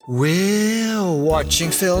We're watching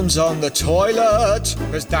films on the toilet,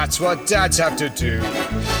 because that's what dads have to do.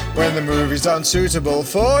 When the movie's unsuitable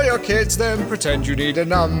for your kids, then pretend you need a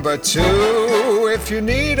number two. If you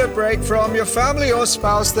need a break from your family or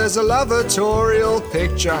spouse, there's a lavatorial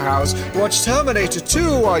picture house. Watch Terminator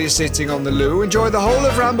 2 while you're sitting on the loo. Enjoy the whole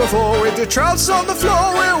of Rambo 4 with your trousers on the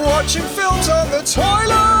floor. We're watching films on the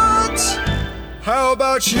toilet. How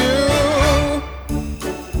about you?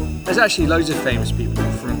 There's actually loads of famous people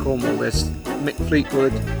from Cornwall. There's Mick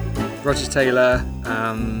Fleetwood, Roger Taylor,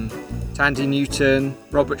 Tandy Newton,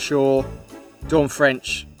 Robert Shaw, Dawn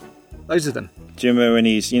French. Loads of them. Do you remember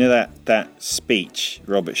when that speech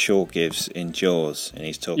Robert Shaw gives in Jaws, and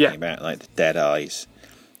he's talking about like the dead eyes?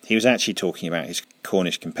 He was actually talking about his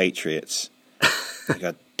Cornish compatriots. He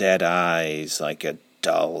got dead eyes like a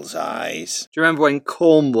doll's eyes. Do you remember when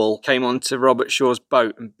Cornwall came onto Robert Shaw's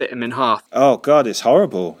boat and bit him in half? Oh God, it's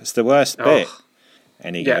horrible. It's the worst bit.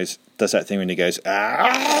 And he does that thing when he goes,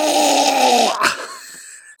 and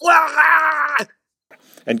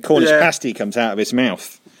Cornish pasty comes out of his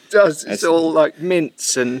mouth. It's all like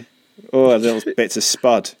mince and little bits of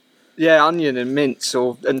spud. Yeah, onion and mince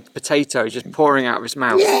and potato just pouring out of his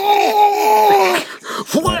mouth.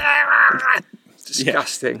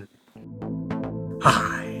 Disgusting.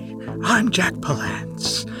 Hi, I'm Jack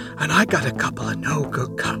Palance, and I got a couple of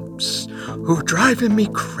no-good cops who are driving me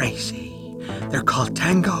crazy. They're called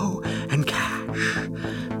Tango and Cash.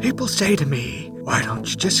 People say to me, why don't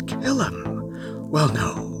you just kill them? Well,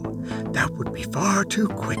 no, that would be far too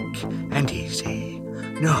quick and easy.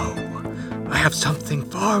 No, I have something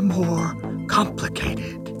far more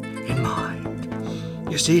complicated in mind.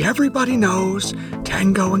 You see, everybody knows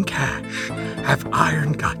Tango and Cash have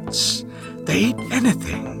iron guts. They eat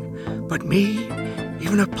anything, but me,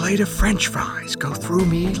 even a plate of French fries go through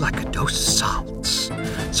me like a dose of salts.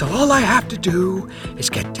 So all I have to do is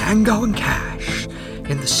get Tango and Cash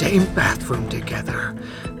in the same bathroom together,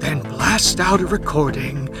 then blast out a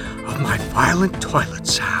recording of my violent toilet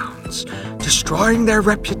sounds, destroying their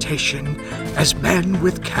reputation as men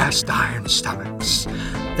with cast iron stomachs.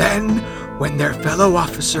 Then, when their fellow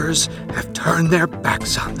officers have turned their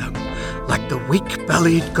backs on them, like the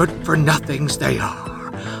weak-bellied good-for-nothings they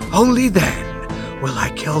are, only then will I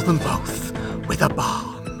kill them both with a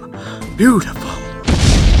bomb. Beautiful.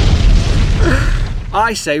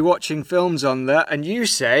 I say watching films on there, and you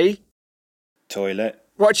say... Toilet.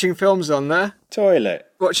 Watching films on there. Toilet.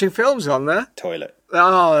 Watching films on there. Toilet.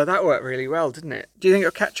 Oh, that worked really well, didn't it? Do you think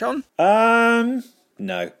it'll catch on? No.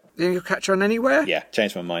 Do you think it'll catch on anywhere? Yeah,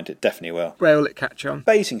 changed my mind. It definitely will. Where will it catch on?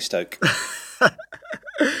 Basingstoke.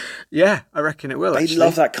 Yeah, I reckon it will, They actually.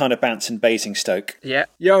 love that kind of bounce in Basingstoke. Yeah.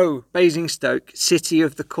 Yo, Basingstoke, city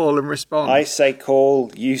of the call and respond. I say call,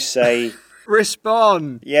 you say...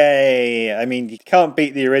 Respond. Yay! I mean, you can't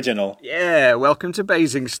beat the original. Yeah, welcome to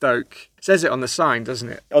Basingstoke. It says it on the sign, doesn't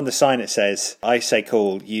it? On the sign it says, I say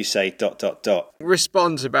call, you say ...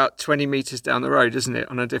 Respond's about 20 metres down the road, isn't it,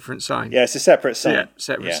 on a different sign? Yeah, it's a separate sign. Yeah,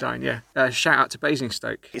 separate sign, yeah. Shout out to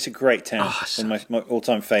Basingstoke. It's a great town. One of my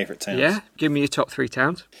all-time favourite towns. Yeah? Give me your top 3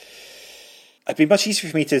 towns. It'd be much easier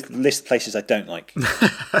for me to list places I don't like.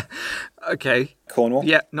 Okay. Cornwall?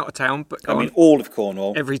 Yeah, not a town, but I mean all of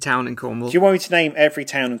Cornwall. Every town in Cornwall. Do you want me to name every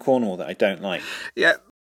town in Cornwall that I don't like? Yeah.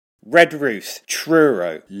 Redruth,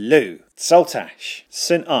 Truro, Looe, Saltash,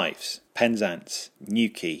 St Ives, Penzance,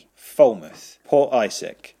 Newquay, Falmouth, Port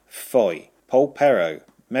Isaac, Foy, Polperro,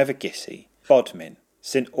 Mevagissey, Bodmin,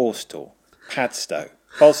 St Austell, Padstow,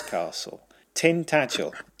 Boscastle,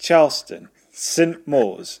 Tintagel, Charleston, St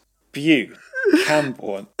Maurs, Bute,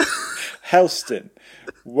 Camborne, Helston,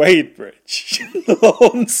 Wadebridge,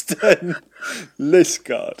 Launceston,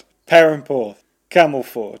 Liskeard, Perranporth,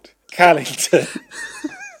 Camelford, Callington,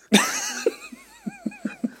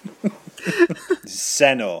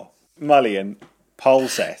 Senor, Mullion,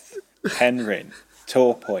 Polseth, Penryn,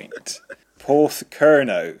 Torpoint,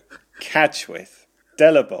 Porthcurno, Cadgwith,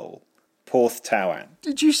 Delabole, Porthtowan.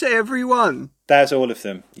 Did you say every one? That's all of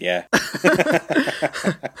them, yeah.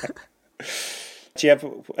 Do you have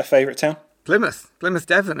a favourite town? Plymouth. Plymouth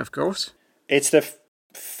Devon, of course. It's the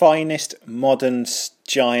finest modern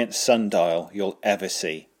giant sundial you'll ever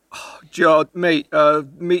see. God, mate,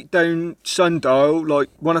 meet down sundial like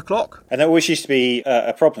 1 o'clock. And that always used to be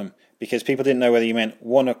a problem because people didn't know whether you meant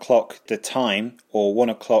 1 o'clock the time or 1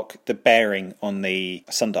 o'clock the bearing on the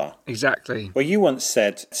sundial. Exactly. Well, you once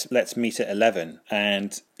said, let's meet at 11,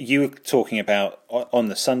 and you were talking about on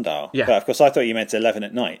the sundial. Yeah. But of course I thought you meant 11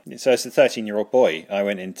 at night. So as a 13-year-old boy, I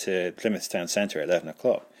went into Plymouth Town Centre at 11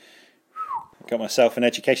 o'clock. Got myself an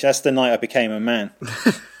education. That's the night I became a man.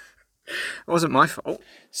 It wasn't my fault.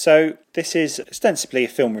 So this is ostensibly a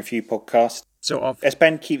film review podcast. Sort of. As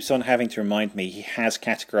Ben keeps on having to remind me, he has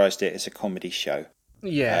categorised it as a comedy show.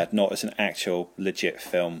 Yeah. Not as an actual legit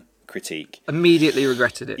film critique. Immediately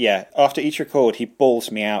regretted it. Yeah. After each record, he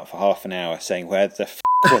balls me out for half an hour saying, where the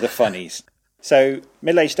were the funnies? So,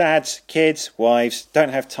 middle-aged dads, kids, wives, don't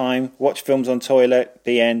have time, watch films on toilet,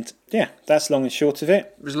 the end. Yeah, that's long and short of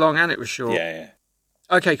it. It was long and it was short. Yeah.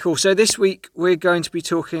 Okay, cool. So this week we're going to be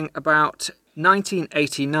talking about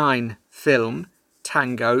 1989 film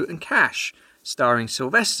Tango and Cash, starring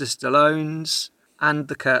Sylvester Stallone and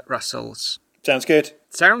the Kurt Russells. Sounds good.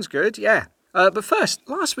 Sounds good, yeah. But first,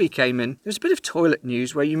 last week, Eamon, there was a bit of toilet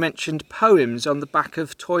news where you mentioned poems on the back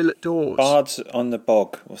of toilet doors. Bards on the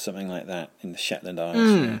Bog or something like that in the Shetland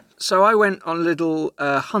Isles. Yeah. So I went on a little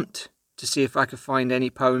hunt to see if I could find any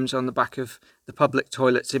poems on the back of the public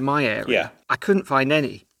toilets in my area. Yeah. I couldn't find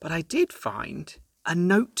any, but I did find a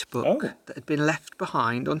notebook that had been left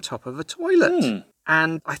behind on top of a toilet.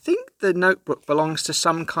 And I think the notebook belongs to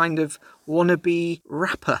some kind of wannabe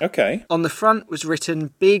rapper. Okay. On the front was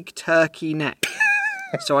written Big Turkey Neck.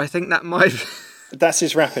 So I think that might... That's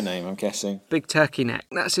his rapper name, I'm guessing. Big Turkey Neck.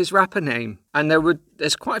 That's his rapper name. And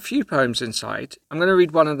there's quite a few poems inside. I'm going to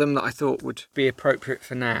read one of them that I thought would be appropriate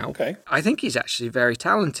for now. Okay. I think he's actually very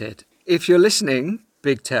talented. If you're listening,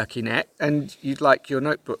 Big Turkey Neck, and you'd like your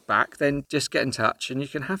notebook back, then just get in touch and you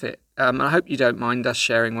can have it. I hope you don't mind us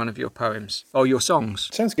sharing one of your poems or your songs.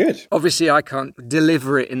 Sounds good. Obviously, I can't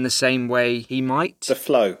deliver it in the same way he might. The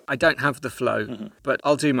flow. I don't have the flow, but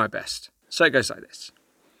I'll do my best. So it goes like this.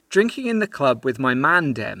 Drinking in the club with my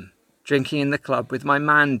mandem. Drinking in the club with my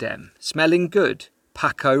mandem. Smelling good.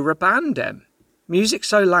 Paco Rabandem. Music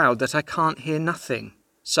so loud that I can't hear nothing.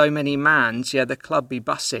 So many mans, yeah, the club be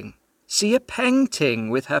bussing. See a peng-ting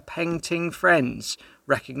with her peng-ting friends.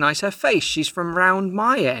 Recognise her face, she's from round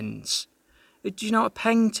my ends. Do you know what a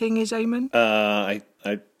peng-ting is, Eamon? I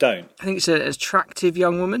don't. I think it's an attractive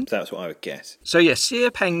young woman. That's what I would guess. So yes, see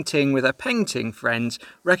a peng-ting with her peng-ting friends.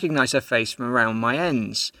 Recognise her face from around my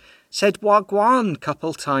ends. Said wagwan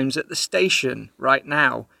couple times at the station. Right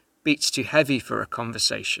now, beats too heavy for a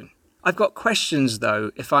conversation. I've got questions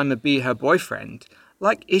though, if I'm a be her boyfriend.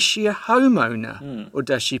 Like, is she a homeowner? Or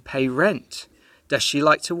does she pay rent? Does she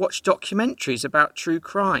like to watch documentaries about true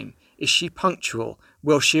crime? Is she punctual?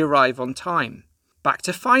 Will she arrive on time? Back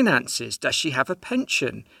to finances. Does she have a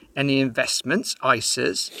pension? Any investments,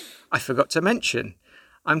 ISAs? I forgot to mention.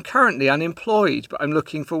 I'm currently unemployed, but I'm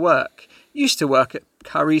looking for work. Used to work at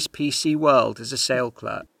Curry's PC World as a sale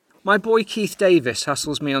clerk. My boy Keith Davis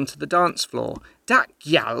hustles me onto the dance floor. Dat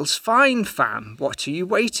gyal's fine, fam. What are you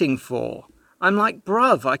waiting for? I'm like,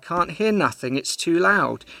 bruv, I can't hear nothing, it's too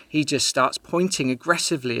loud. He just starts pointing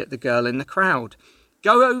aggressively at the girl in the crowd.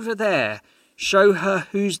 Go over there. Show her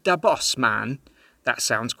who's da boss, man. That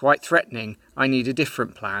sounds quite threatening. I need a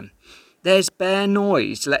different plan. There's bare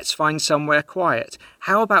noise. Let's find somewhere quiet.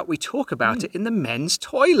 How about we talk about it in the men's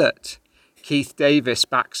toilet? Keith Davis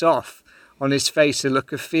backs off, on his face a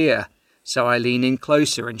look of fear. So I lean in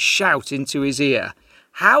closer and shout into his ear.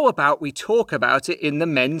 How about we talk about it in the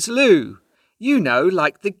men's loo? You know,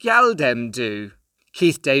 like the Galdem do.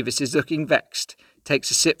 Keith Davis is looking vexed,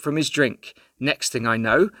 takes a sip from his drink. Next thing I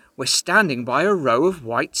know, we're standing by a row of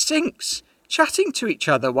white sinks, chatting to each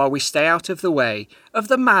other while we stay out of the way of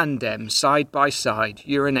the mandem side by side,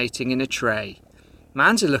 urinating in a tray.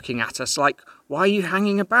 Mans are looking at us like, why are you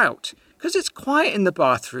hanging about? 'Cause it's quiet in the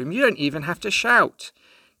bathroom, you don't even have to shout.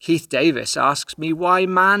 Keith Davis asks me why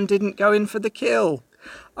man didn't go in for the kill.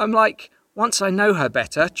 I'm like, once I know her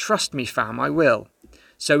better, trust me fam, I will.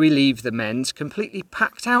 So we leave the men's completely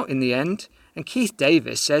packed out in the end, and Keith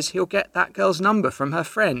Davis says he'll get that girl's number from her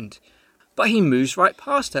friend. But he moves right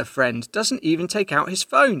past her friend, doesn't even take out his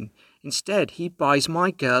phone. Instead, he buys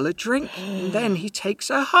my girl a drink, and then he takes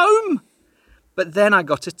her home. But then I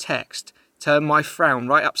got a text, turned my frown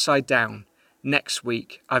right upside down. Next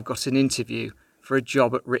week, I've got an interview for a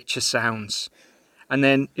job at Richer Sounds. And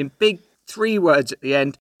then, in big 3 words at the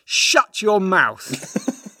end, shut your mouth.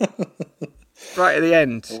 Right at the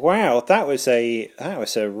end. Wow, that was a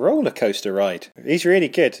roller coaster ride. He's really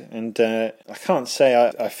good, and I can't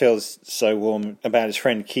say I feel so warm about his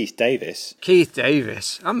friend Keith Davis. Keith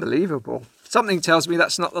Davis, unbelievable. Something tells me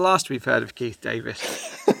that's not the last we've heard of Keith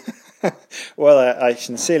Davis. Well, I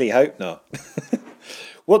sincerely hope not.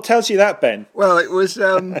 What tells you that, Ben? Well, it was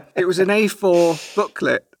an A4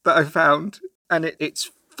 booklet that I found, and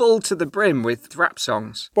it's full to the brim with rap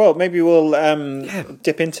songs. Well, maybe we'll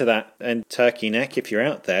dip into that. And Turkey Neck, if you're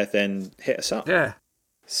out there, then hit us up. Yeah.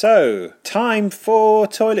 So, time for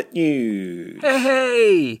toilet news.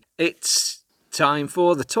 Hey! It's Time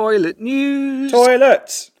for the toilet news.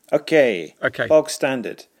 Toilets! Okay. Okay. Bog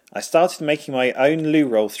standard. I started making my own loo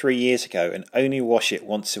roll 3 years ago and only wash it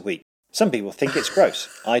once a week. Some people think it's gross.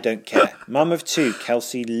 I don't care. Mum of 2,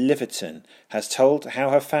 Kelsey Liverton, has told how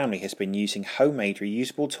her family has been using homemade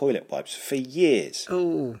reusable toilet wipes for years.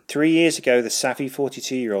 Oh. 3 years ago, the savvy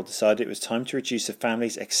 42-year-old decided it was time to reduce the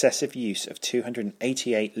family's excessive use of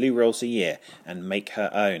 288 loo rolls a year and make her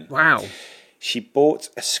own. Wow. She bought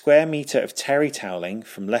a square metre of terry toweling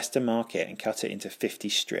from Leicester Market and cut it into 50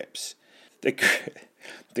 strips.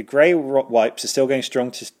 The grey wipes are still going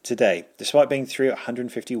strong today, despite being through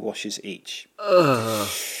 150 washes each. Ugh.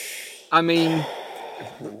 I mean...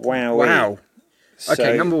 Wow.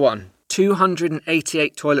 Okay, number 1.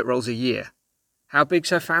 288 toilet rolls a year. How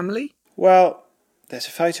big's her family? Well, there's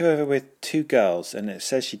a photo of her with 2 girls, and it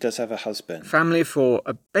says she does have a husband. Family of 4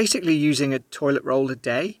 are basically using a toilet roll a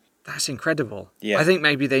day? That's incredible. Yeah. I think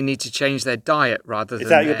maybe they need to change their diet rather than... Is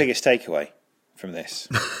that your biggest takeaway from this?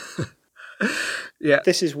 Yeah.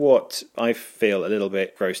 This is what I feel a little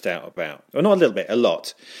bit grossed out about. Well, not a little bit, a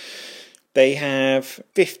lot. They have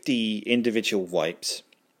 50 individual wipes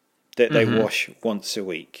that they wash once a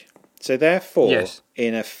week. So therefore,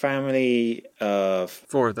 in a family of...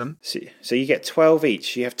 4 of them. So you get 12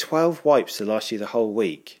 each. You have 12 wipes to last you the whole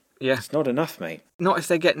week. Yeah. It's not enough, mate. Not if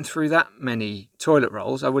they're getting through that many toilet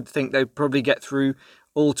rolls. I would think they'd probably get through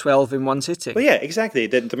all 12 in one sitting. Well, yeah, exactly.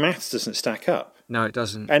 The maths doesn't stack up. No, it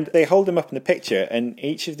doesn't. And they hold them up in the picture, and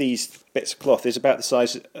each of these bits of cloth is about the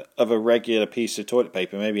size of a regular piece of toilet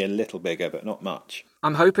paper, maybe a little bigger, but not much.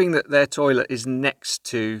 I'm hoping that their toilet is next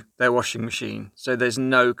to their washing machine, so there's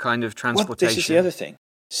no kind of transportation. Well, this is the other thing.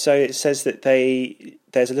 So it says that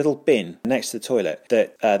there's a little bin next to the toilet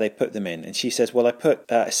that they put them in. And she says, well, I put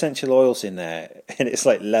essential oils in there, and it's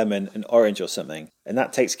like lemon and orange or something. And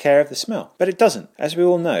that takes care of the smell. But it doesn't. As we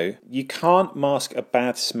all know, you can't mask a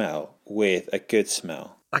bad smell with a good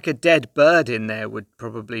smell. Like a dead bird in there would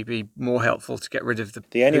probably be more helpful to get rid of the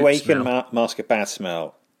The only way you smell. can mask a bad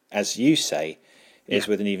smell, as you say, is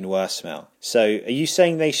with an even worse smell. So are you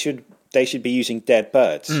saying they should be using dead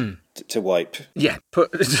birds to wipe? Yeah.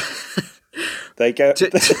 They go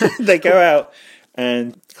they go out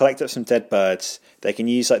and collect up some dead birds. They can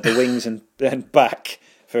use like the wings and back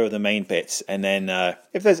for the main bits, and then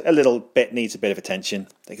if there's a little bit needs a bit of attention,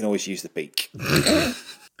 they can always use the beak.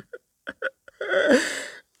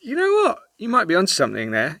 You know what? You might be onto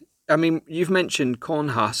something there. I mean, you've mentioned corn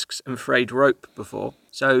husks and frayed rope before.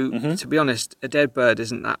 So, to be honest, a dead bird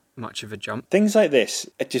isn't that much of a jump. Things like this,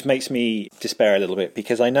 it just makes me despair a little bit,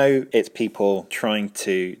 because I know it's people trying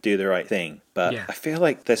to do the right thing, but I feel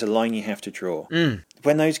like there's a line you have to draw.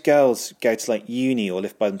 When those girls go to like uni or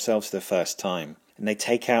live by themselves for the first time, and they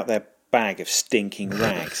take out their bag of stinking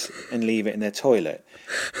rags and leave it in their toilet,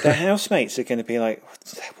 their housemates are going to be like,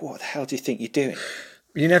 what the hell do you think you're doing?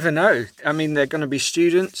 You never know. I mean, they're going to be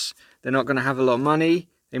students. They're not going to have a lot of money.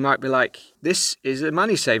 They might be like, this is a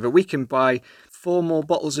money saver. We can buy 4 more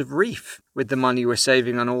bottles of Reef with the money we're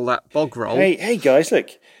saving on all that bog roll. Hey guys, look,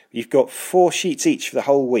 you've got 4 sheets each for the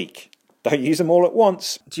whole week. Don't use them all at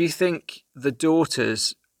once. Do you think the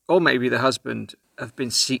daughters, or maybe the husband, have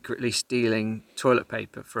been secretly stealing toilet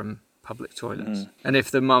paper from public toilets? And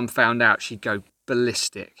if the mum found out, she'd go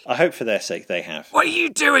ballistic. I hope for their sake they have. What are you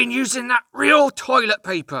doing using that real toilet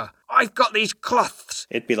paper? I've got these cloths.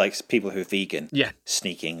 It'd be like people who are vegan. Yeah.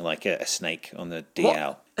 Sneaking like a snake on the DL.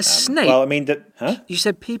 What? A snake? Well, I mean, huh? You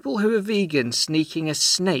said people who are vegan sneaking a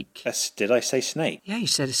snake. Did I say snake? Yeah, you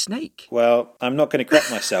said a snake. Well, I'm not going to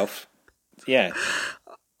correct myself. Yeah.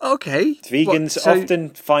 Okay. Vegans often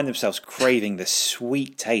find themselves craving the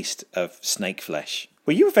sweet taste of snake flesh.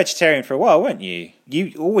 Well, you were vegetarian for a while, weren't you?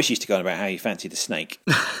 You always used to go on about how you fancied a snake.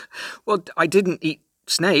 Well, I didn't eat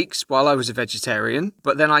snakes while I was a vegetarian,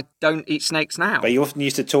 but then I don't eat snakes now. But you often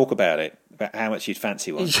used to talk about it, about how much you'd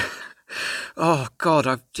fancy one. Oh, God,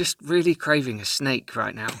 I'm just really craving a snake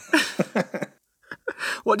right now.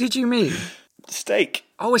 What did you mean? Steak.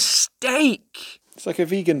 Oh, a steak. It's like a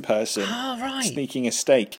vegan person sneaking a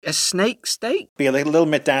steak. A snake steak? Be a little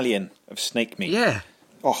medallion of snake meat. Yeah.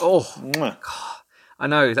 Oh. God. I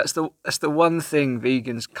know, that's the one thing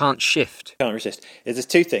vegans can't shift. Can't resist. There's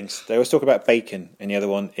 2 things. They always talk about bacon, and the other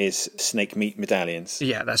one is snake meat medallions.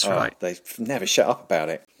 Yeah, that's right. They never shut up about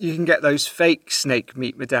it. You can get those fake snake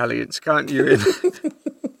meat medallions, can't you?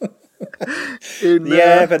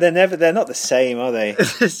 Yeah, but they're not the same, are they?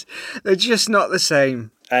 They're just not the same.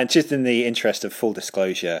 And just in the interest of full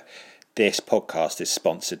disclosure, this podcast is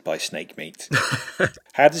sponsored by Snake Meat.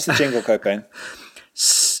 How does the jingle go, Ben?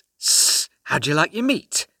 How do you like your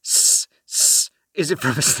meat? Is it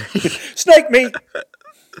from a snake? Snake meat!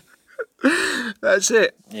 That's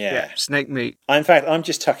it. Yeah. Snake meat. In fact, I'm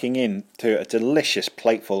just tucking in to a delicious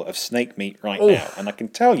plateful of snake meat right now, and I can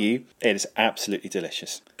tell you it is absolutely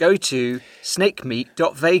delicious. Go to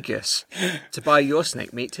snakemeat.vegas to buy your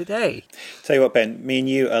snake meat today. Tell you what, Ben, me and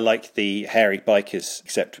you are like the hairy bikers,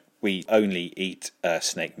 except we only eat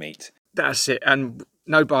snake meat. That's it. And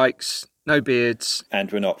no bikes, no beards.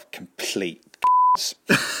 And we're not complete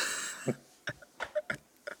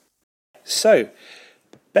So,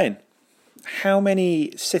 Ben, how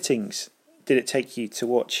many sittings did it take you to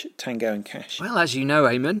watch Tango and Cash? Well, as you know,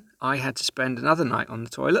 Eamon, I had to spend another night on the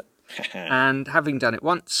toilet. And having done it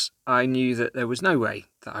once, I knew that there was no way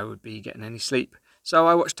that I would be getting any sleep. So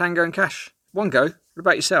I watched Tango and Cash. One go. What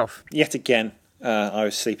about yourself? Yet again, I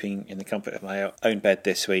was sleeping in the comfort of my own bed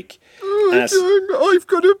this week. I've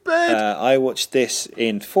got a bed. I watched this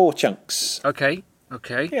in 4 chunks. Okay.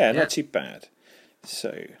 Yeah, not too bad.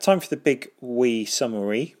 So, time for the big wee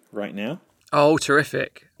summary right now. Oh,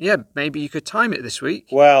 terrific. Yeah, maybe you could time it this week.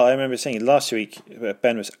 Well, I remember saying last week,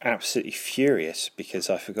 Ben was absolutely furious because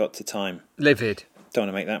I forgot to time. Livid. Don't want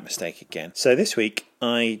to make that mistake again. So this week,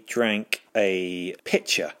 I drank a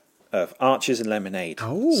pitcher of Archers and lemonade.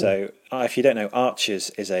 Oh. So, if you don't know,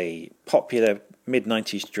 Archers is a popular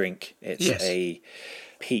mid-90s drink. It's a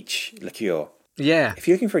peach liqueur. Yeah. If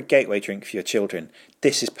you're looking for a gateway drink for your children,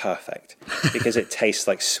 this is perfect because it tastes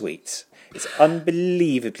like sweets. It's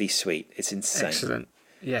unbelievably sweet. It's insane. Excellent.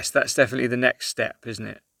 Yes, that's definitely the next step, isn't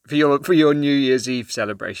it? For your New Year's Eve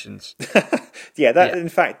celebrations. In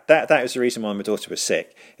fact, that was the reason why my daughter was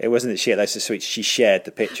sick. It wasn't that she had loads of sweets. She shared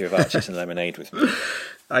the picture of Archers and lemonade with me.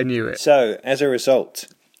 I knew it. So, as a result,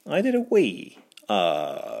 I did a wee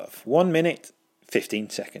of 1 minute, 15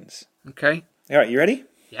 seconds. Okay. All right, you ready?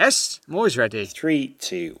 Yes, I'm always ready. 3,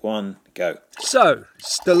 2, 1, go. So,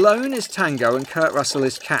 Stallone is Tango and Kurt Russell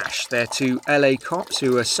is Cash. They're 2 LA cops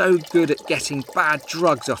who are so good at getting bad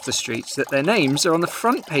drugs off the streets that their names are on the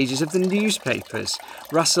front pages of the newspapers.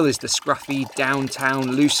 Russell is the scruffy,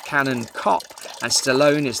 downtown, loose cannon cop, and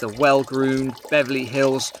Stallone is the well-groomed Beverly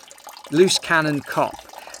Hills loose cannon cop.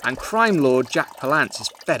 And crime lord Jack Palance is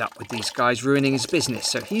fed up with these guys ruining his business,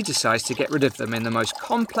 so he decides to get rid of them in the most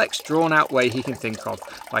complex, drawn-out way he can think of,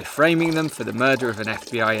 by framing them for the murder of an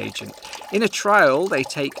FBI agent. In a trial, they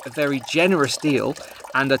take a very generous deal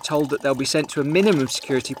and are told that they'll be sent to a minimum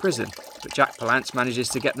security prison, but Jack Palance manages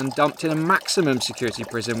to get them dumped in a maximum security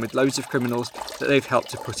prison with loads of criminals that they've helped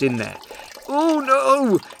to put in there. Oh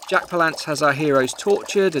no! Jack Palance has our heroes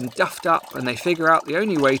tortured and duffed up, and they figure out the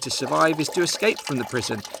only way to survive is to escape from the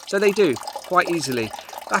prison. So they do, quite easily.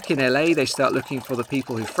 Back in LA, they start looking for the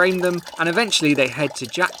people who framed them, and eventually they head to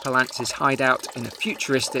Jack Palance's hideout in a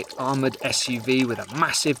futuristic armoured SUV with a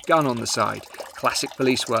massive gun on the side. Classic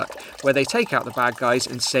police work, where they take out the bad guys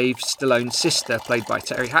and save Stallone's sister, played by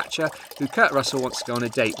Terry Hatcher, who Kurt Russell wants to go on a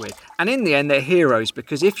date with. And in the end, they're heroes,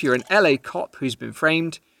 because if you're an LA cop who's been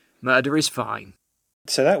framed, murder is fine.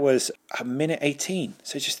 So that was 1 minute 18.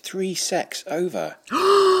 So just 3 secs over.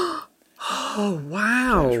 Oh,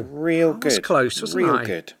 wow. That was real good. That was close, wasn't real I?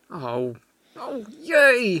 Good. Oh,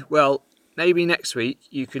 yay. Well, maybe next week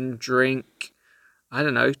you can drink,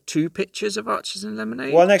 2 pitchers of Archers and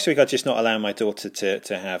lemonade. Well, next week I'll just not allow my daughter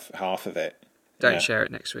to have half of it. Don't share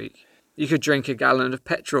it next week. You could drink a gallon of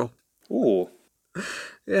petrol. Ooh.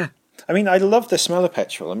 Yeah. I mean, I love the smell of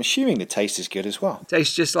petrol. I'm assuming the taste is good as well.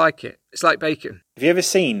 Tastes just like it. It's like bacon. Have you ever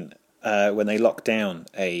seen when they lock down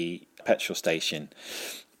a petrol station,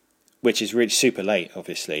 which is really super late,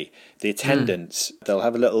 obviously, the attendants, they'll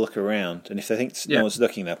have a little look around, and if they think no one's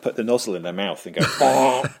looking, they'll put the nozzle in their mouth and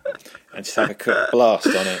go, and just have a quick blast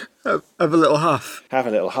on it. Have a little huff. Have a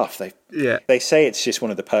little huff. Yeah. They say it's just one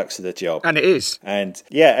of the perks of the job. And it is. And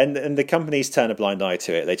and the companies turn a blind eye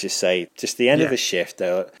to it. They just say, just the end of a shift,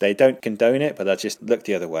 they don't condone it, but they'll just look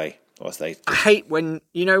the other way. I hate when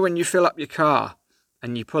you fill up your car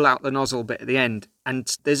and you pull out the nozzle bit at the end,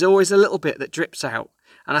 and there's always a little bit that drips out.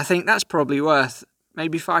 And I think that's probably worth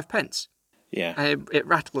maybe 5 pence. Yeah. It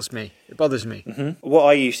rattles me. It bothers me. Mm-hmm. What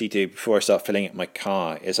I usually do before I start filling up my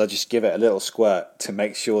car is I just give it a little squirt to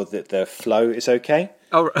make sure that the flow is okay.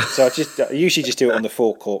 Oh. So I usually just do it on the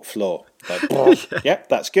forecourt floor. Like, yep,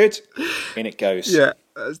 that's good. In it goes. Yeah,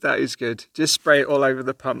 that is good. Just spray it all over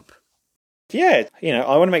the pump. Yeah,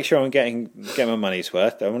 I want to make sure I'm getting my money's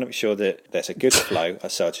worth. I want to make sure that there's a good flow.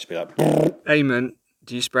 So I'll just be like... Eamon,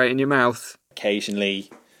 do you spray it in your mouth?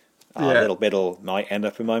 Occasionally, a little bit might end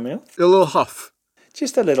up in my mouth. A little huff.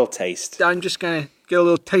 Just a little taste. I'm just going to get a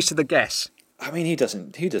little taste of the gas. I mean, who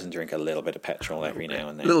doesn't drink a little bit of petrol every now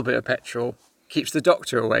and then? A little bit of petrol. Keeps the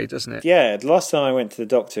doctor away, doesn't it? Yeah, the last time I went to the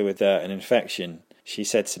doctor with an infection, She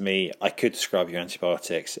said to me, I could prescribe you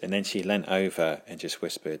antibiotics. And then she leant over and just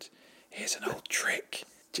whispered, here's an old trick.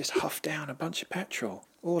 Just huff down a bunch of petrol.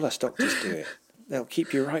 All us doctors do it. They'll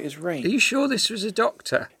keep you right as rain. Are you sure this was a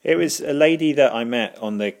doctor? It was a lady that I met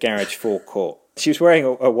on the garage forecourt. She was wearing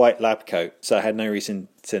a white lab coat, so I had no reason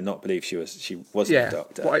to not believe she wasn't a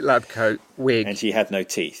doctor. White lab coat, wig. And she had no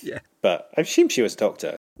teeth. Yeah. But I assume she was a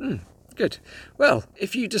doctor. Good. Well,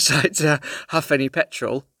 if you decide to huff any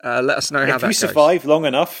petrol, let us know how that goes. If you survive long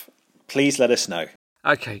enough, please let us know.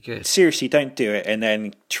 Okay, good. Seriously, don't do it and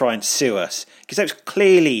then try and sue us. Because that was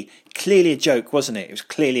clearly a joke, wasn't it? It was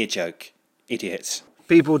clearly a joke. Idiots.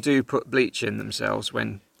 People do put bleach in themselves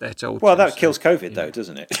when they're told Well, to. that kills COVID, though,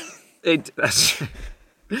 doesn't it? That's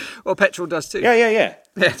well, petrol does too. Yeah.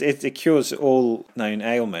 It cures all known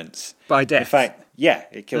ailments. By death. In fact, yeah,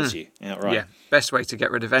 it kills you outright. Yeah, best way to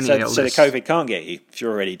get rid of any illness. So the COVID can't get you if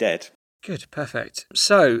you're already dead. Good, perfect.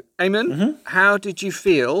 So, Eamon, how did you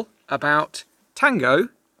feel about Tango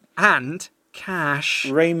and Cash?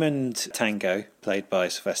 Raymond Tango, played by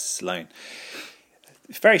Sylvester Stallone.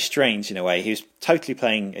 Very strange in a way. He was totally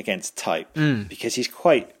playing against type because he's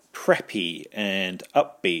quite preppy and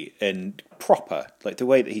upbeat and proper. Like the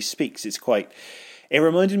way that he speaks, it's quite... It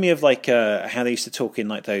reminded me of like how they used to talk in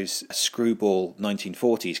like those screwball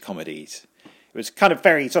 1940s comedies. It was kind of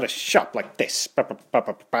very sort of sharp like this,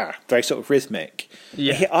 very sort of rhythmic.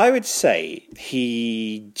 Yeah. I would say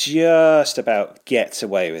he just about gets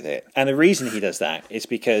away with it. And the reason he does that is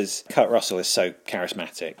because Kurt Russell is so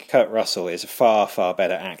charismatic. Kurt Russell is a far, far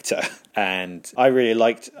better actor. And I really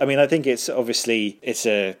liked... I mean, I think it's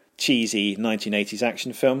a cheesy 1980s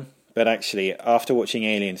action film. But actually, after watching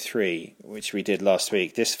Alien 3, which we did last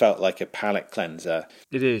week, this felt like a palate cleanser.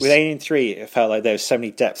 It is. With Alien 3, it felt like there was so many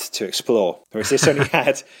depths to explore. Whereas this only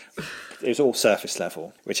had... It was all surface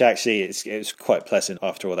level, which actually it was quite pleasant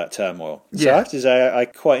after all that turmoil. So Yeah. I have to say, I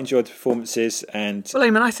quite enjoyed the performances. And Well,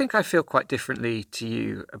 Eamon, I think I feel quite differently to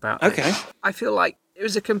you about this. Okay. I feel like it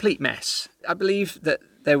was a complete mess. I believe that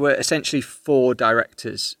there were essentially 4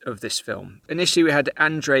 directors of this film. Initially, we had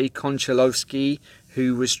Andrei Konchalovsky,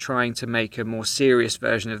 who was trying to make a more serious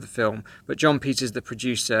version of the film, but John Peters, the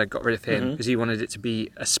producer, got rid of him because he wanted it to be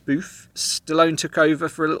a spoof. Stallone took over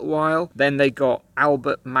for a little while. Then they got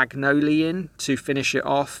Albert Magnoli in to finish it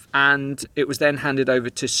off, and it was then handed over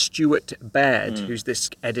to Stuart Baird, who's this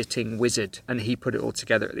editing wizard, and he put it all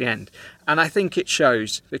together at the end. And I think it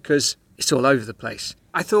shows because it's all over the place.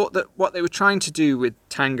 I thought that what they were trying to do with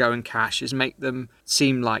Tango and Cash is make them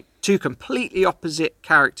seem like 2 completely opposite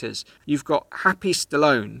characters. You've got Happy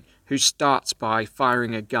Stallone, who starts by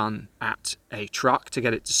firing a gun at a truck to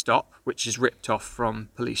get it to stop, which is ripped off from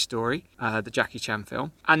Police Story, the Jackie Chan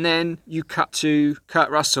film. And then you cut to Kurt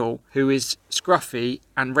Russell, who is scruffy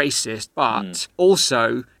and racist, but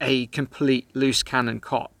also a complete loose cannon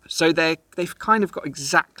cop. So they've kind of got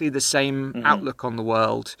exactly the same outlook on the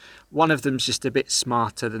world. One of them's just a bit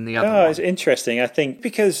smarter than the other. Oh, it's interesting. I think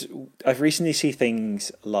because I've recently seen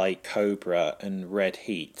things like Cobra and Red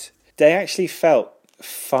Heat, they actually felt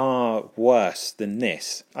far worse than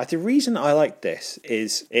this. The reason I like this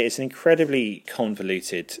is it's an incredibly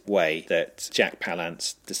convoluted way that Jack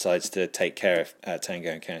Palance decides to take care of Tango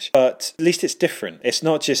and Cash. But at least it's different. It's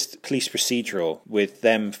not just police procedural with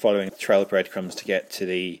them following the trail of breadcrumbs to get to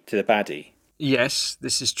the baddie. Yes,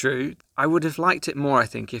 this is true. I would have liked it more, I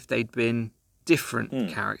think, if they'd been different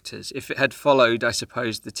characters. If it had followed, I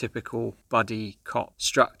suppose, the typical buddy cop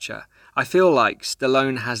structure. I feel like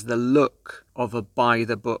Stallone has the look of a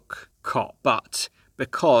by-the-book cop, but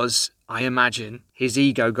because I imagine his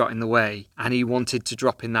ego got in the way and he wanted to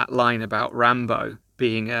drop in that line about Rambo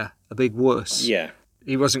being a big wuss. Yeah.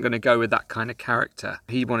 He wasn't going to go with that kind of character.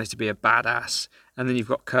 He wanted to be a badass. And then you've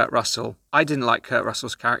got Kurt Russell. I didn't like Kurt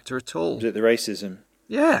Russell's character at all. Was it the racism?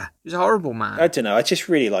 Yeah, he's a horrible man. I don't know. I just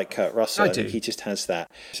really like Kurt Russell. I do. think he just has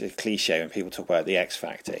that it's a cliche when people talk about the X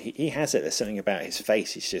Factor. He has it. There's something about his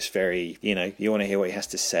face. He's just very, you want to hear what he has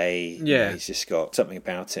to say. Yeah. He's just got something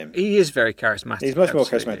about him. He is very charismatic. He's much more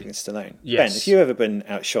absolutely. charismatic than Stallone. Yes. Ben, have you ever been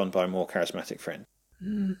outshone by a more charismatic friend?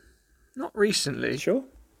 Not recently. Sure.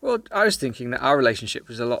 Well, I was thinking that our relationship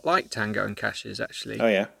was a lot like Tango and Cash's, actually. Oh,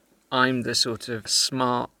 yeah. I'm the sort of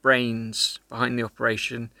smart brains behind the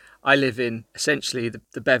operation. I live in, essentially,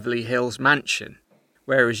 the Beverly Hills mansion,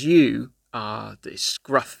 whereas you are the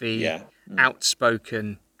scruffy,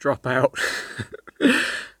 outspoken dropout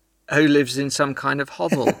who lives in some kind of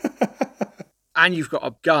hovel. And you've got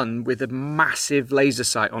a gun with a massive laser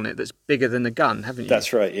sight on it that's bigger than the gun, haven't you?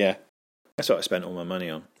 That's right, yeah. That's what I spent all my money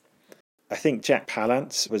on. I think Jack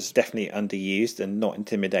Palance was definitely underused and not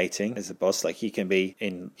intimidating as a boss. Like, he can be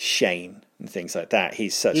in Shane and things like that. He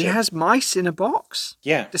has mice in a box?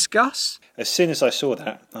 Yeah. Discuss. As soon as I saw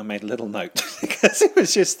that, I made a little note because it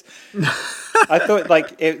was just... I thought,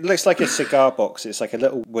 like, it looks like a cigar box. It's like a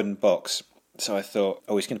little wooden box. So I thought,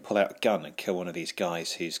 he's going to pull out a gun and kill one of these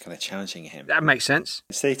guys who's kind of challenging him. That makes sense.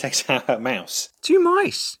 So he takes out a mouse. 2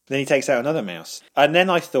 mice. Then he takes out another mouse. And then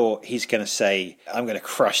I thought he's going to say, I'm going to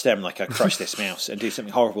crush them like I crushed this mouse and do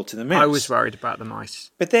something horrible to the mouse. I was worried about the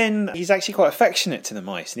mice. But then he's actually quite affectionate to the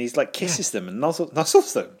mice. And he's like kisses them and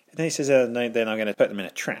nuzzles them. And then he says, no, then I'm going to put them in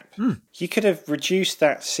a trap. You could have reduced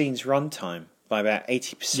that scene's runtime by about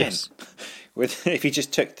 80%. Yes. If you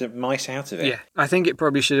just took the mice out of it. Yeah, I think it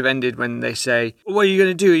probably should have ended when they say, what are you going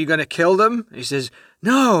to do? Are you going to kill them? And he says,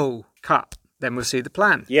 no. Cut. Then we'll see the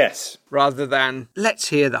plan. Yes. Rather than, let's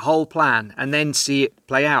hear the whole plan and then see it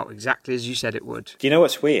play out exactly as you said it would. Do you know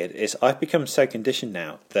what's weird? Is I've become so conditioned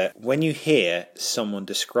now that when you hear someone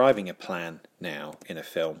describing a plan now in a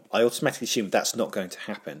film, I automatically assume that's not going to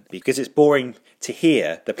happen because it's boring to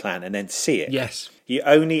hear the plan and then see it. Yes. You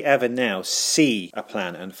only ever now see a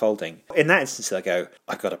plan unfolding. In that instance, I go,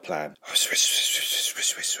 I got a plan. Oh, Swiss, Swiss, Swiss,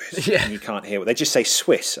 Swiss, Swiss. Yeah. And you can't hear what they just say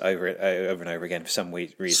Swiss over and over again for some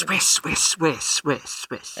weird reason. Swiss, Swiss, Swiss, Swiss,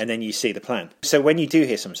 Swiss. And then you see the plan. So when you do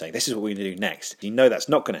hear someone saying, this is what we're going to do next, you know that's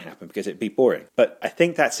not going to happen because it'd be boring. But I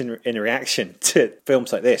think that's in a reaction to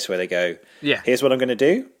films like this where they go, yeah, here's what I'm going to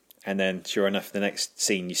do. And then sure enough, the next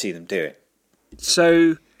scene you see them do it.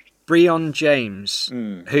 So Breon James,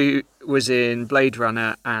 who was in Blade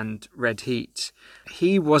Runner and Red Heat,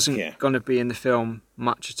 he wasn't going to be in the film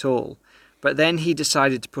much at all. But then he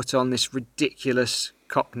decided to put on this ridiculous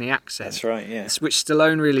Cockney accent. That's right, yeah. Which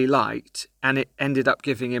Stallone really liked, and it ended up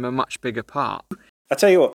giving him a much bigger part. I tell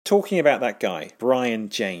you what, talking about that guy, Brion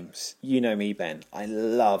James, you know me, Ben. I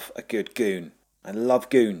love a good goon. I love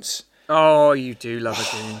goons. Oh, you do love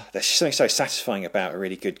a goon. There's something so satisfying about a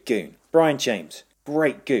really good goon. Brion James,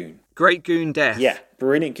 great goon. Great goon death. Yeah,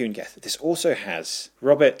 brilliant goon death. This also has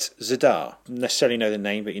Robert Zadar. Don't necessarily know the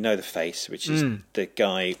name, but you know the face, which is the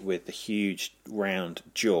guy with the huge round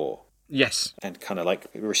jaw. Yes. And kind of like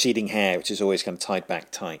receding hair, which is always kind of tied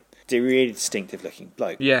back tight. A really distinctive looking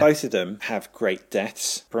bloke. Yeah. Both of them have great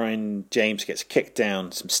deaths. Brion James gets kicked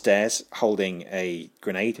down some stairs holding a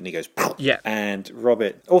grenade and he goes yeah. And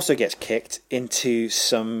Robert also gets kicked into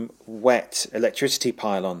some wet electricity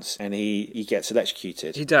pylons and he gets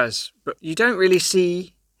electrocuted. He does, but you don't really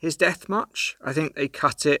see his death much. I think they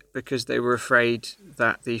cut it because they were afraid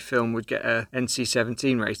that the film would get a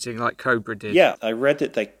NC-17 rating like Cobra did. Yeah, I read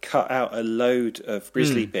that they cut out a load of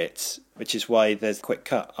grisly bits, which is why there's a quick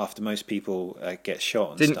cut after most people get shot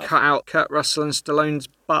and Didn't stuff. cut out Kurt Russell and Stallone's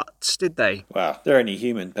butts, did they? Wow, they're only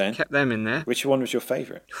human, Ben. Kept them in there. Which one was your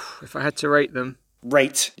favourite? If I had to rate them.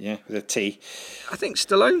 Rate, yeah, with a T. I think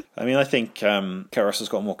Stallone. I mean, I think Kurt Russell's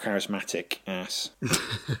got a more charismatic ass.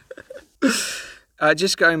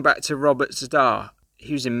 Just going back to Robert Zadar,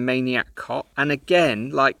 he was in Maniac Cop. And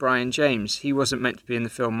again, like Brion James, he wasn't meant to be in the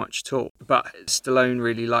film much at all. But Stallone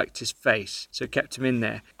really liked his face, so kept him in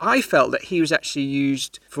there. I felt that he was actually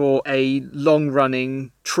used for a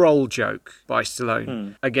long-running troll joke by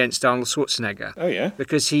Stallone against Arnold Schwarzenegger. Oh, yeah?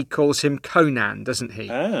 Because he calls him Conan, doesn't he?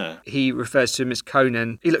 Ah. He refers to him as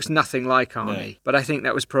Conan. He looks nothing like Arnie. No. But I think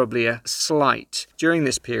that was probably a slight. During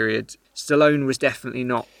this period, Stallone was definitely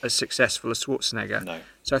not as successful as Schwarzenegger. No.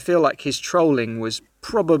 So I feel like his trolling was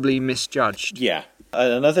probably misjudged. Yeah.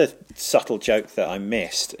 Another subtle joke that I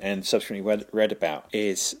missed and subsequently read about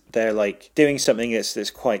is they're like doing something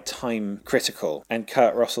that's quite time critical. And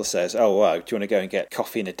Kurt Russell says, oh, wow, do you want to go and get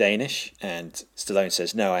coffee in a Danish? And Stallone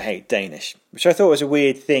says, no, I hate Danish. Which I thought was a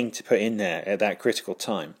weird thing to put in there at that critical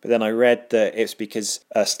time. But then I read that it's because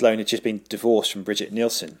Stallone had just been divorced from Bridget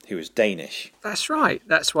Nielsen, who was Danish. That's right.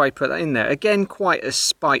 That's why I put that in there. Again, quite a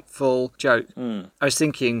spiteful joke. I was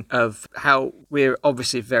thinking of how we're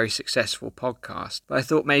obviously a very successful podcast, but I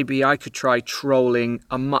thought maybe I could try trolling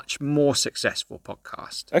a much more successful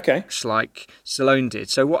podcast. Okay. Much like Stallone did.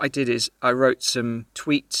 So what I did is I wrote some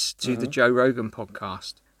tweets to the Joe Rogan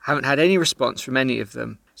podcast. Haven't had any response from any of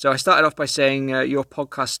them. So I started off by saying, your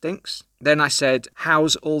podcast stinks. Then I said,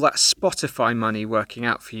 how's all that Spotify money working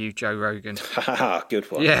out for you, Joe Rogan? Haha,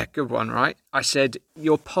 good one. Yeah, good one, right? I said,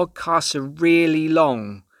 your podcasts are really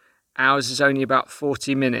long. Ours is only about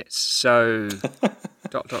 40 minutes, so... ...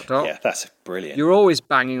 Yeah, that's brilliant. You're always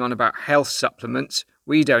banging on about health supplements.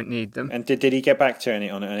 We don't need them. And did he get back to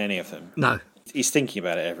on any of them? No. He's thinking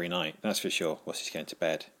about it every night, that's for sure, whilst he's going to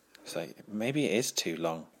bed. So maybe it is too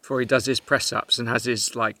long. Before he does his press-ups and has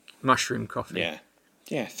his, mushroom coffee. Yeah.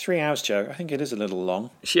 Yeah, 3 hours, Joe. I think it is a little long.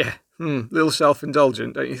 Yeah, Little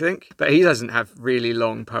self-indulgent, don't you think? But he doesn't have really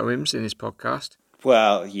long poems in his podcast.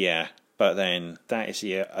 Well, yeah. But then that is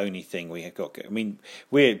the only thing we have got. I mean,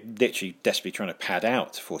 we're literally desperately trying to pad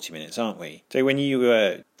out to 40 minutes, aren't we? So when you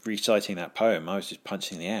were reciting that poem, I was just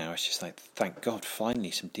punching the air. I was just like, thank God, finally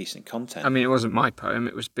some decent content. I mean, it wasn't my poem.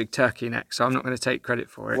 It was Big Turkey Neck, so I'm not going to take credit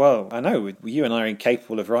for it. Well, I know. You and I are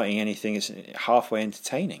incapable of writing anything that's halfway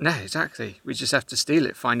entertaining. No, exactly. We just have to steal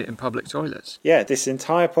it, find it in public toilets. Yeah, this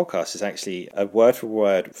entire podcast is actually a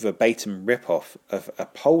word-for-word verbatim rip-off of a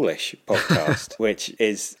Polish podcast, which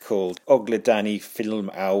is called Oglądanie film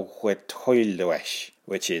au toileś,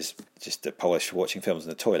 which is just the Polish for watching films in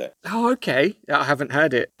the toilet. Oh, okay. I haven't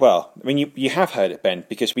heard it. Well, I mean, you have heard it, Ben,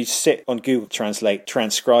 because we sit on Google Translate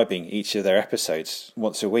transcribing each of their episodes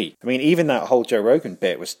once a week. I mean, even that whole Joe Rogan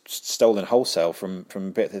bit was stolen wholesale from a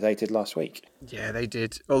bit that they did last week. Yeah, they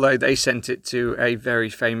did. Although they sent it to a very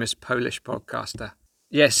famous Polish podcaster.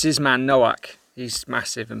 Yes, Szyman Nowak. He's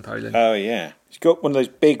massive in Poland. Oh, yeah. He's got one of those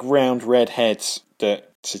big round red heads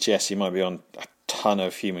that suggests he might be on a ton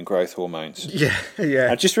of human growth hormones. Yeah.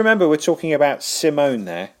 Now, just remember, we're talking about Simone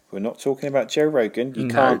there. We're not talking about Joe Rogan. You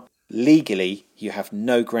can't legally. You have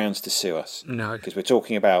no grounds to sue us. No. Because we're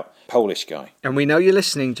talking about Polish guy. And we know you're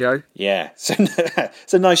listening, Joe. Yeah. So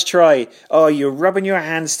it's a nice try. Oh, you're rubbing your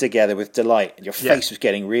hands together with delight. And your face was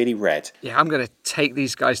getting really red. Yeah, I'm going to take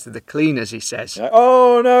these guys to the cleaners, he says. Like,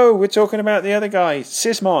 oh, no, we're talking about the other guy,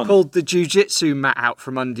 Sismon. Pulled the jiu-jitsu mat out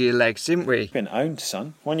from under your legs, didn't we? Been owned,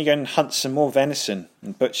 son. Why don't you go and hunt some more venison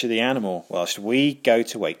and butcher the animal whilst we go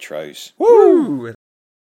to Waitrose? Woo!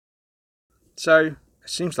 So, it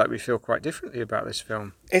seems like we feel quite differently about this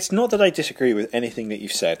film. It's not that I disagree with anything that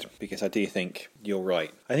you've said, because I do think you're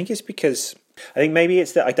right. I think it's because... I think maybe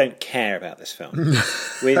it's that I don't care about this film.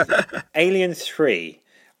 With Alien 3...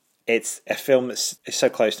 It's a film that's so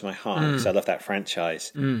close to my heart because I love that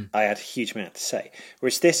franchise. I had a huge amount to say.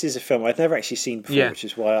 Whereas this is a film I'd never actually seen before, which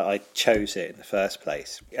is why I chose it in the first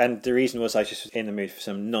place. And the reason was I just was in the mood for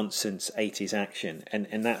some nonsense 80s action,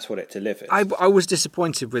 and that's what it delivered. I was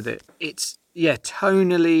disappointed with it. It's,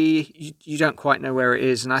 tonally, you don't quite know where it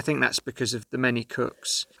is, and I think that's because of the many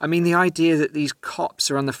cooks. I mean, the idea that these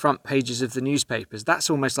cops are on the front pages of the newspapers, that's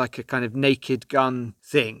almost like a kind of Naked Gun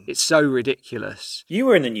thing. It's so ridiculous. You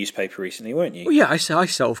were in the newspaper recently, weren't you? Well, yeah, I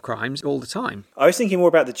solve crimes all the time. I was thinking more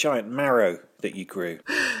about the giant marrow that you grew.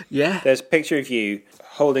 Yeah. There's a picture of you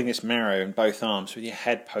holding this marrow in both arms with your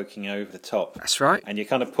head poking over the top. That's right. And you're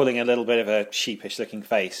kind of pulling a little bit of a sheepish looking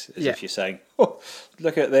face as if you're saying, oh,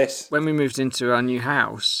 look at this. When we moved into our new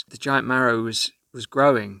house, the giant marrow was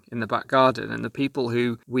growing in the back garden, and the people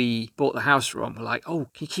who we bought the house from were like, oh,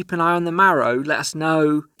 can you keep an eye on the marrow? Let us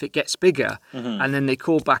know if it gets bigger. And then they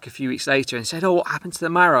called back a few weeks later and said, oh, what happened to the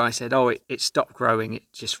marrow? I said, oh, it stopped growing. It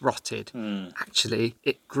just rotted. Actually,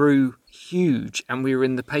 it grew huge, and we were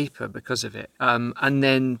in the paper because of it. And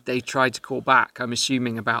then they tried to call back, I'm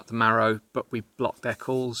assuming about the marrow, but we blocked their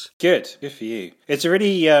calls. Good for you. It's a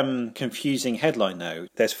really confusing headline though.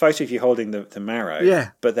 There's a photo of you holding the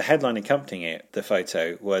marrow, but the headline accompanying it, the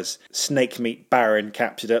photo, was Snake Meat Baron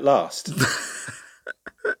captured at last.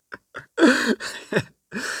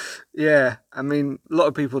 Yeah, I mean, a lot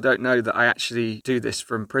of people don't know that I actually do this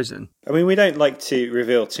from prison. I mean, we don't like to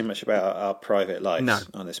reveal too much about our private lives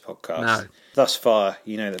on this podcast. No. Thus far,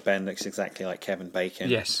 you know that Ben looks exactly like Kevin Bacon.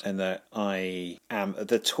 Yes. And that I am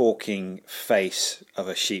the talking face of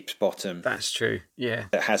a sheep's bottom. That's true, yeah.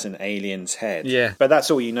 That has an alien's head. Yeah. But that's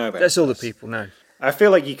all you know about That's all the us. people know. I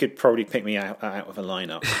feel like you could probably pick me out of a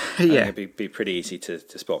lineup. Yeah. It'd be pretty easy to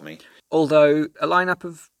spot me. Although, a lineup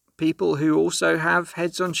of people who also have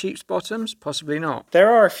heads on sheep's bottoms? Possibly not.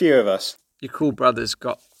 There are a few of us. Your cool brother's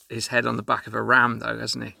got his head on the back of a ram, though,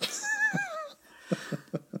 hasn't he?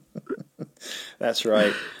 That's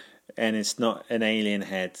right. And it's not an alien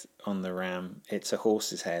head on the ram. It's a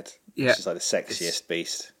horse's head. Yeah. Which is like the sexiest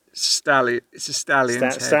beast. It's a stallion's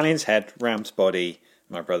head. Stallion's head, ram's body,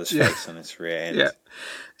 my brother's face on its rear end. Yeah.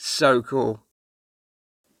 So cool.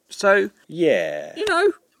 So, yeah.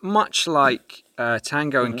 Much like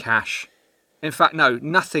Tango and Cash, in fact, no,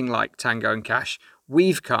 nothing like Tango and Cash,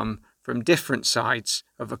 we've come from different sides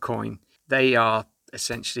of a coin. They are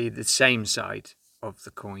essentially the same side of the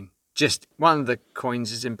coin. Just one of the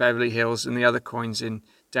coins is in Beverly Hills and the other coin's in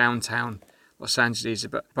downtown Los Angeles,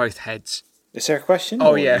 but both heads. Is there a question?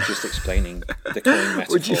 Oh, or yeah. Are you just explaining the coin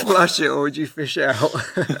metaphor? Would you flush it or would you fish it out?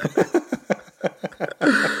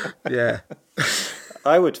 Yeah.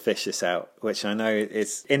 I would fish this out, which I know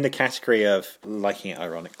is in the category of liking it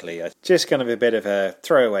ironically. Just kind of a bit of a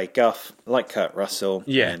throwaway guff, like Kurt Russell.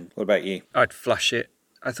 Yeah. And what about you? I'd flush it.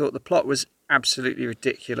 I thought the plot was absolutely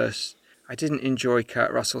ridiculous. I didn't enjoy Kurt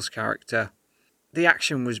Russell's character. The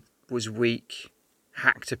action was weak,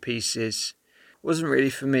 hacked to pieces. Wasn't really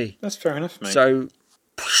for me. That's fair enough, mate. So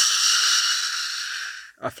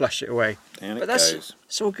I flushed it away. Down but it that's goes.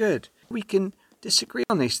 it's all good. We can disagree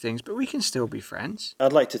on these things, but we can still be friends.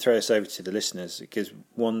 I'd like to throw this over to the listeners, because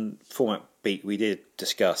one format beat we did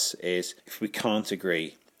discuss is if we can't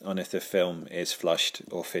agree on if the film is flushed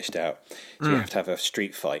or fished out, so you have to have a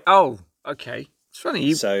street fight. Oh, okay. It's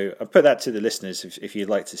funny. So I'll put that to the listeners if you'd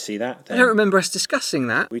like to see that. I Then don't remember us discussing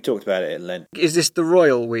that. we talked about it at length. Is this the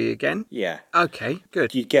royal we again? Yeah. Okay,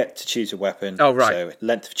 good. You get to choose a weapon. Oh, right. So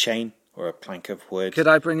length of chain or a plank of wood. Could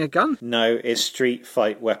I bring a gun? No, it's street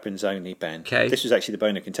fight weapons only, Ben. Okay. This was actually the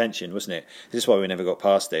bone of contention, wasn't it? This is why we never got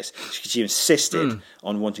past this. Because you insisted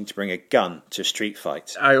on wanting to bring a gun to a street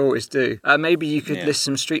fight. I always do. Maybe you could Yeah. list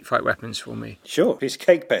some street fight weapons for me. Sure, piece of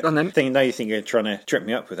cake, Ben. Go on then. You think you're trying to trip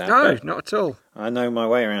me up with that. No, but not at all. I know my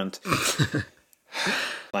way around.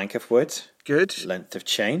 Plank of wood, Good. length of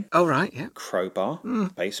chain, Oh, right, yeah. crowbar,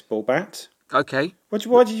 baseball bat. Okay.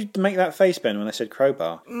 Why did you make that face, Ben, when I said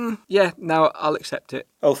crowbar? Yeah, no, I'll accept it.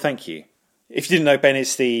 Oh, thank you. If you didn't know, Ben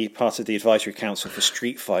is the part of the advisory council for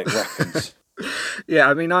street fight weapons. Yeah,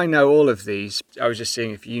 I mean, I know all of these. I was just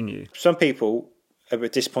seeing if you knew. Some people are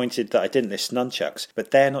disappointed that I didn't list nunchucks,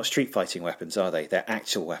 but they're not street fighting weapons, are they? They're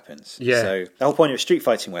actual weapons. Yeah. So the whole point of a street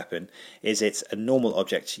fighting weapon is it's a normal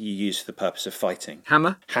object you use for the purpose of fighting.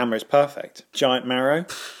 Hammer? Hammer is perfect. Giant marrow,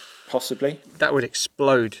 possibly. That would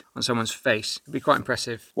explode on someone's face. It'd be quite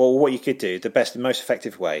impressive. Well, what you could do, the most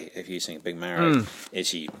effective way of using a big marrow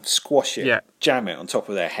is you squash it, Yeah. jam it on top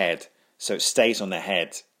of their head, so it stays on their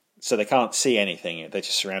head, so they can't see anything. They're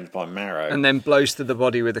just surrounded by marrow. And then blows to the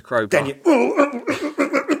body with a crowbar. Then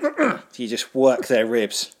you just work their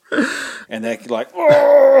ribs, and they're like,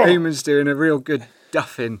 oh! Human's doing a real good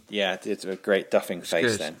duffing. Yeah, it's a great duffing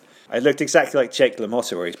face good. then. I looked exactly like Jake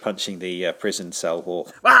LaMotta, where he's punching the prison cell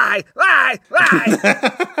wall. Why?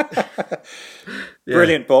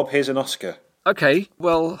 Brilliant, Bob. Here's an Oscar. Okay,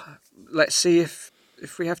 well, let's see if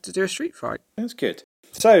we have to do a street fight. That's good.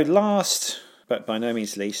 So, last, but by no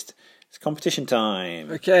means least, it's competition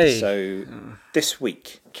time. Okay. So, this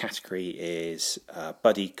week, category is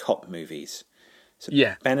buddy cop movies. So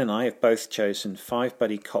Yeah. Ben and I have both chosen 5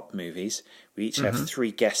 buddy cop movies. We each have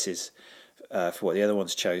 3 guesses for what the other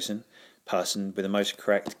one's chosen. Person with the most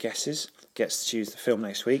correct guesses gets to choose the film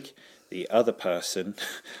next week. The other person,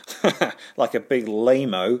 like a big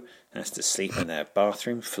lame-o, has to sleep on their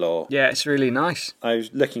bathroom floor. Yeah, it's really nice. I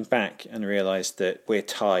was looking back and realised that we're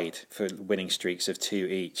tied for winning streaks of 2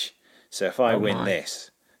 each. So if I win my.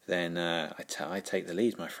 this, then I take the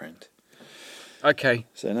lead, my friend. Okay,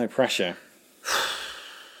 So no pressure.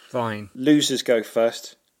 fine. Losers go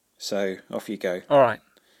first. So off you go. All right.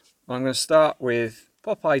 Well, I'm going to start with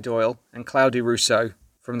Popeye Doyle and Cloudy Rousseau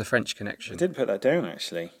from The French I Connection. didn't put that down,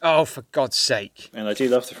 actually. Oh, for God's sake. And I do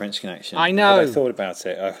love The French Connection. I know. Had I thought about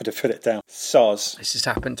it, I would have put it down. Soz. This has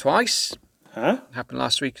happened twice. Huh? Happened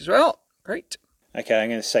last week as well. Great. Okay, I'm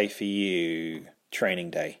going to say for you,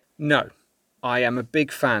 Training Day. No. I am a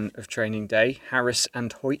big fan of Training Day, Harris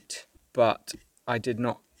and Hoyt, but I did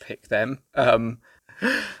not pick them.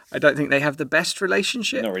 I don't think they have the best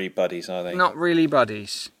relationship. Not really buddies, are they? Not really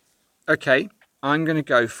buddies. Okay, I'm going to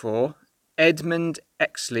go for Edmund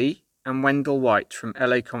Exley and Wendell White from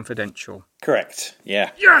LA Confidential. Correct.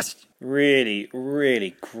 Yeah. Yes! Really,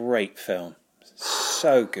 really great film.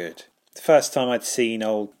 So good. The first time I'd seen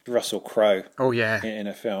old Russell Crowe Oh, yeah. in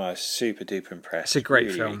a film, I was super duper impressed. It's a great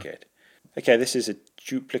really, film. Really good. Okay, this is a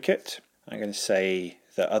duplicate. I'm going to say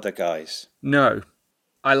The Other Guys. No,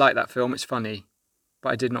 I like that film. It's funny, but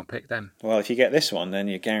I did not pick them. Well, if you get this one, then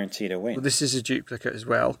you're guaranteed a win. Well, this is a duplicate as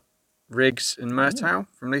well. Riggs and Murtaugh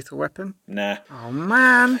from Lethal Weapon. Nah. Oh,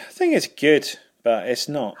 man. I think it's good, but it's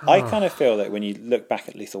not. I kind of feel that when you look back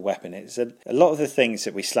at Lethal Weapon, it's a lot of the things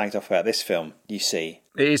that we slagged off about this film, you see.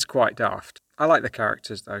 It is quite daft. I like the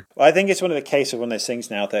characters, though. Well, I think it's one of the case of one of those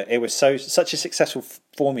things now that it was such a successful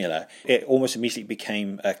formula, it almost immediately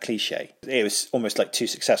became a cliche. It was almost like too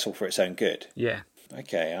successful for its own good. Yeah.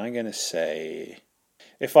 Okay, I'm going to say...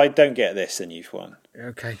 If I don't get this, then you've won.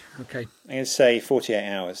 Okay. I'm going to say 48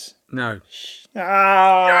 hours. No.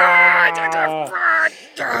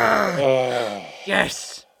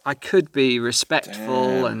 Yes. I could be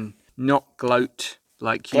respectful and not gloat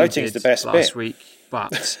like you Gloating's did the best last bit. week.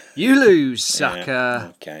 But you lose, sucker. Yeah,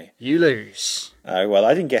 okay. You lose. Oh, well,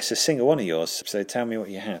 I didn't guess a single one of yours, so tell me what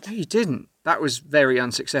you had. No, you didn't. That was very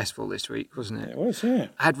unsuccessful this week, wasn't it? It was, yeah.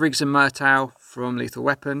 I had Riggs and Murtaugh from Lethal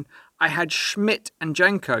Weapon. I had Schmidt and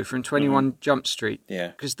Janko from 21 Jump Street. Yeah.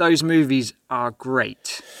 Because those movies are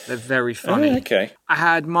great. They're very funny. Oh, okay. I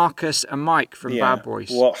had Marcus and Mike from Bad Boys.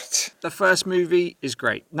 What? The first movie is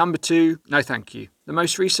great. Number 2, no thank you. The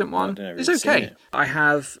most recent one is okay. I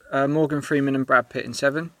have Morgan Freeman and Brad Pitt in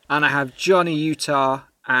 7. And I have Johnny Utah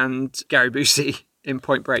and Gary Busey in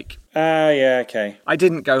Point Break. Yeah, okay. I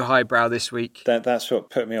didn't go highbrow this week. That's what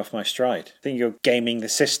put me off my stride. I think you're gaming the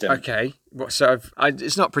system. Okay. So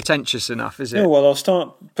it's not pretentious enough, is it? No, well, I'll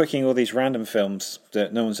start picking all these random films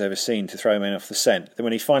that no one's ever seen to throw me off the scent. Then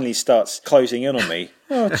when he finally starts closing in on me,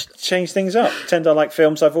 change things up. Pretend I like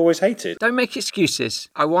films I've always hated. Don't make excuses.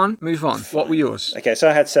 I won, move on. What were yours? Okay, so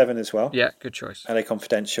I had 7 as well. Yeah, good choice. LA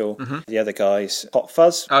Confidential, the other guys, Hot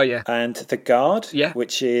Fuzz. Oh, yeah. And The Guard, yeah,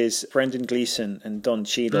 which is Brendan Gleeson and Don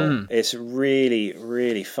Cheadle. It's really,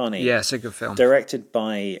 really funny. Yeah, it's a good film. Directed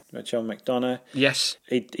by John McDonough. Yes.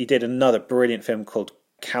 He did another brilliant film called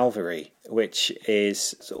Calvary, which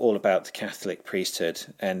is all about the Catholic priesthood,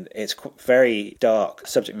 and it's very dark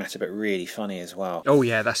subject matter, but really funny as well. Oh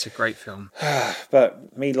yeah, that's a great film.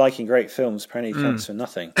 But me liking great films apparently counts for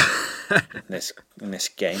nothing in this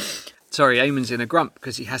game. Sorry, Eamon's in a grump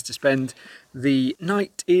because he has to spend the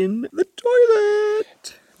night in the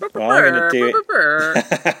toilet. Well, I'm going to do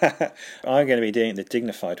it. I'm going to be doing it the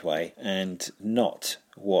dignified way and not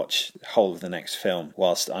watch the whole of the next film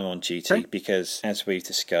whilst I'm on duty, because, as we've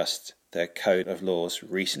discussed, the Code of Laws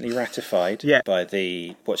recently ratified by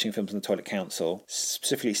the Watching Films on the Toilet Council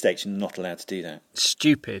specifically states you're not allowed to do that.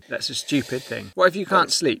 Stupid. That's a stupid thing. What if you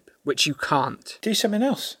can't sleep? Which you can't. Do something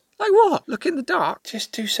else. Like what? Look in the dark?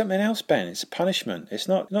 Just do something else, Ben. It's a punishment. It's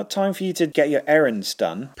not time for you to get your errands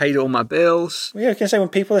done. Paid all my bills. Well, yeah, I can say when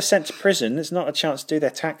people are sent to prison, it's not a chance to do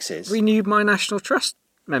their taxes. Renewed my National Trust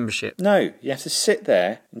membership. No, you have to sit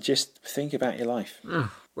there and just think about your life.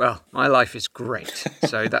 Oh, well, my life is great,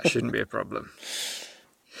 so that shouldn't be a problem.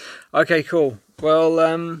 Okay, cool.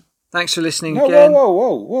 Well, thanks for listening again.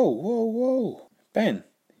 Whoa. Ben,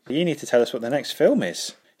 you need to tell us what the next film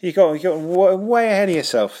is. You got way ahead of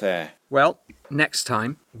yourself there. Well, next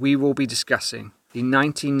time we will be discussing the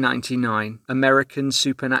 1999 American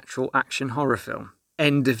supernatural action horror film,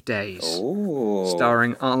 End of Days,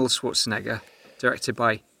 starring Arnold Schwarzenegger, directed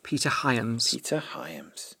by Peter Hyams.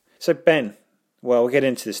 So, Ben, well, we'll get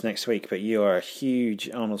into this next week, but you are a huge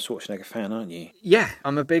Arnold Schwarzenegger fan, aren't you? Yeah,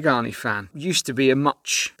 I'm a big Arnie fan. Used to be a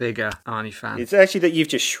much bigger Arnie fan. It's actually that you've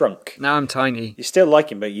just shrunk. Now I'm tiny. You still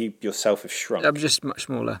like him, but you yourself have shrunk. I'm just much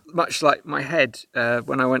smaller. Much like my head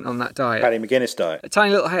when I went on that diet. Paddy McGuinness diet. A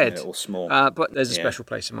tiny little head. All small. But there's a special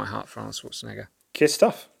place in my heart for Arnold Schwarzenegger. Good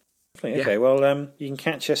stuff. Okay, well, you can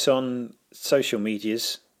catch us on social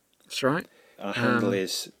medias. That's right. Our handle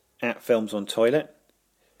is @FilmsOnToilet.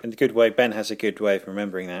 And the good way, Ben has a good way of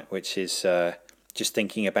remembering that, which is just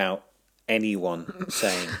thinking about anyone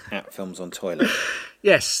saying @FilmsOnToilet.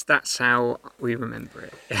 Yes, that's how we remember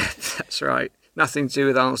it. Yeah, that's right. Nothing to do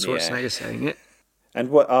with Arnold Schwarzenegger saying it. And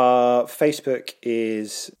what our Facebook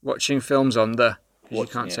is... Watching Films on the... You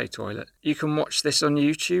can't say toilet. You can watch this on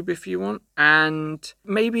YouTube if you want. And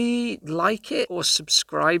maybe like it or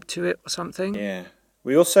subscribe to it or something. Yeah.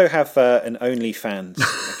 We also have an OnlyFans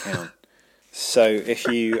account. So if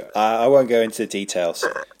you... I won't go into the details,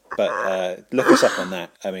 but look us up on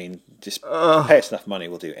that. I mean, just pay us enough money,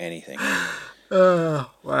 we'll do anything.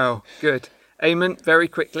 Wow, good. Eamon, very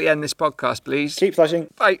quickly end this podcast, please. Keep flushing.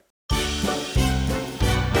 Bye.